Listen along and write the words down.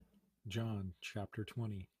John chapter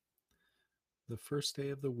 20. The first day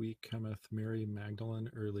of the week cometh Mary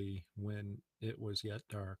Magdalene early, when it was yet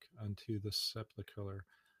dark, unto the sepulchre,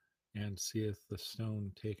 and seeth the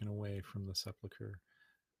stone taken away from the sepulchre.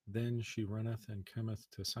 Then she runneth and cometh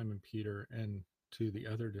to Simon Peter and to the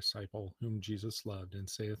other disciple whom Jesus loved, and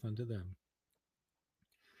saith unto them,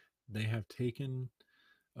 They have taken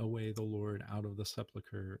away the Lord out of the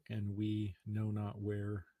sepulchre, and we know not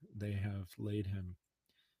where they have laid him.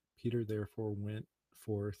 Peter therefore went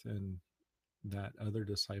forth, and that other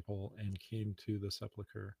disciple, and came to the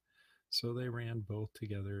sepulchre. So they ran both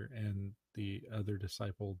together, and the other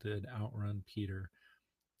disciple did outrun Peter,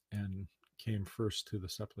 and came first to the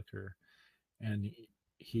sepulchre. And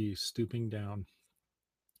he, stooping down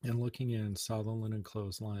and looking in, saw the linen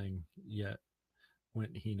clothes lying, yet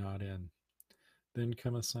went he not in. Then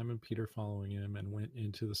cometh Simon Peter following him, and went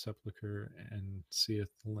into the sepulchre, and seeth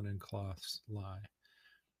the linen cloths lie,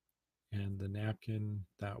 and the napkin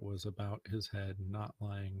that was about his head, not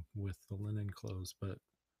lying with the linen clothes, but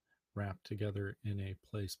wrapped together in a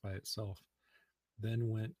place by itself. Then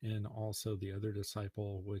went in also the other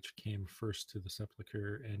disciple, which came first to the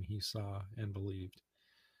sepulchre, and he saw and believed.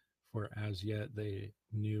 For as yet they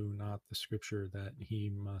knew not the scripture that he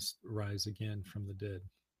must rise again from the dead.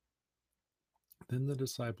 Then the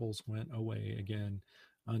disciples went away again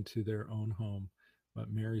unto their own home,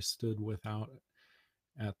 but Mary stood without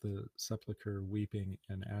at the sepulchre weeping,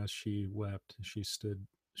 and as she wept, she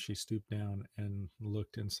stooped down and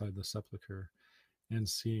looked inside the sepulchre, and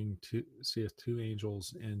seeth two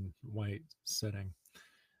angels in white sitting,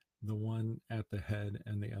 the one at the head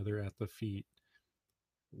and the other at the feet,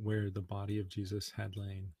 where the body of Jesus had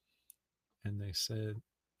lain. And they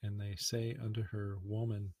say unto her,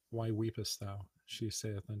 Woman, why weepest thou? She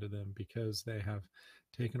saith unto them, Because they have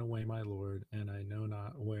taken away my Lord, and I know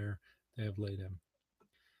not where they have laid him.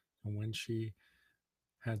 And when she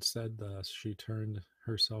had said thus, she turned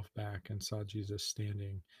herself back, and saw Jesus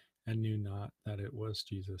standing, and knew not that it was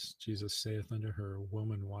Jesus. Jesus saith unto her,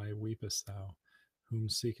 Woman, why weepest thou? Whom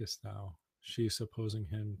seekest thou? She, supposing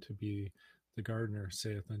him to be the gardener,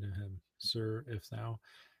 saith unto him, Sir, if thou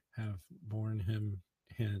have borne him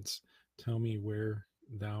hence, tell me where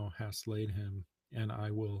thou hast laid him, and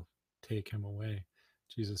I will take him away.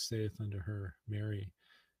 Jesus saith unto her, Mary.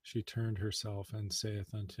 She turned herself, and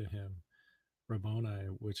saith unto him, Rabboni,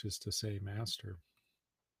 which is to say, Master.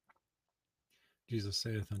 Jesus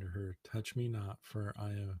saith unto her, Touch me not, for I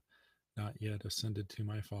am not yet ascended to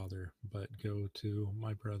my Father, but go to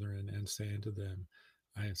my brethren, and say unto them,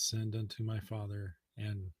 I ascend unto my Father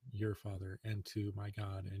and your Father, and to my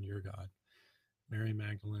God and your God. Mary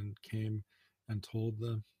Magdalene came and told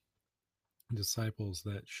the disciples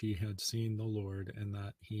that she had seen the Lord, and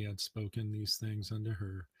that he had spoken these things unto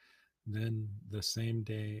her. Then the same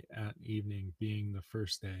day at evening, being the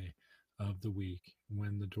first day of the week,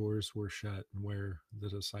 when the doors were shut where the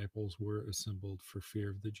disciples were assembled for fear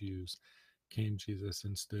of the Jews, came Jesus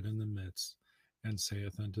and stood in the midst, and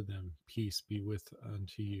saith unto them, Peace be with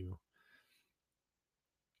unto you.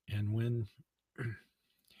 And when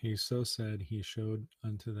he so said, he showed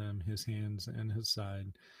unto them his hands and his side.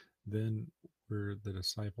 Then were the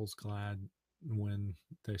disciples glad when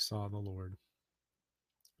they saw the Lord.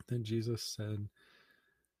 Then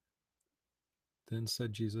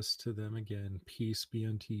said Jesus to them again, Peace be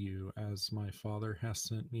unto you. As my Father hath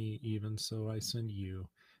sent me, even so I send you.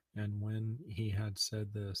 And when he had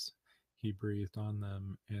said this, he breathed on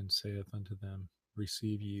them, and saith unto them,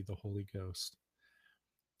 Receive ye the Holy Ghost.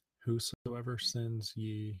 Whosoever sins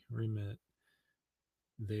ye remit,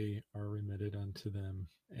 they are remitted unto them,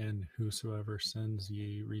 and whosoever sins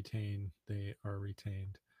ye retain, they are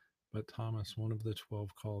retained. But Thomas, one of the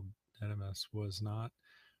 12, called Didymus, was not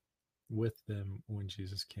with them when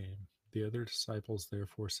Jesus came. The other disciples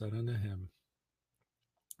therefore said unto him,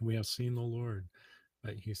 We have seen the Lord.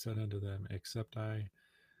 But he said unto them, Except I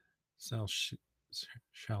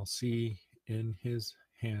shall see in his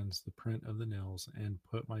hands the print of the nails, and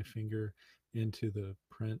put my finger into the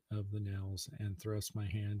print of the nails, and thrust my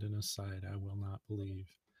hand in his side, I will not believe.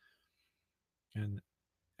 And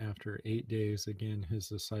after 8 days, again his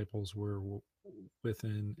disciples were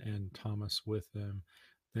within, and Thomas with them.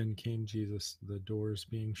 Then came Jesus, the doors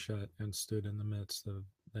being shut, and stood in the midst of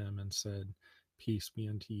them, and said, Peace be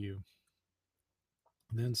unto you.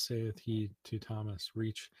 Then saith he to Thomas,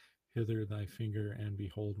 Reach hither thy finger, and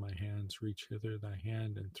behold my hands. Reach hither thy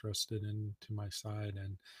hand, and thrust it into my side,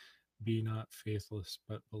 and be not faithless,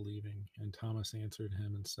 but believing. And Thomas answered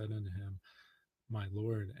him and said unto him, My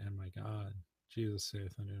Lord and my God. Jesus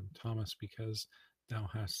saith unto him, Thomas, because thou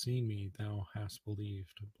hast seen me, thou hast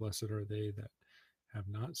believed. Blessed are they that have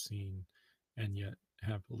not seen, and yet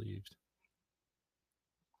have believed.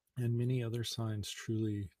 And many other signs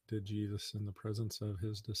truly did Jesus in the presence of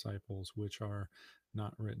his disciples, which are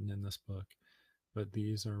not written in this book, but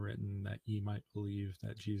these are written that ye might believe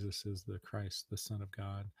that Jesus is the Christ, the Son of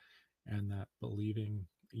God, and that believing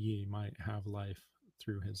ye might have life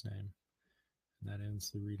through his name. And that ends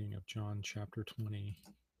the reading of John chapter 20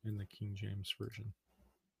 in the King James Version.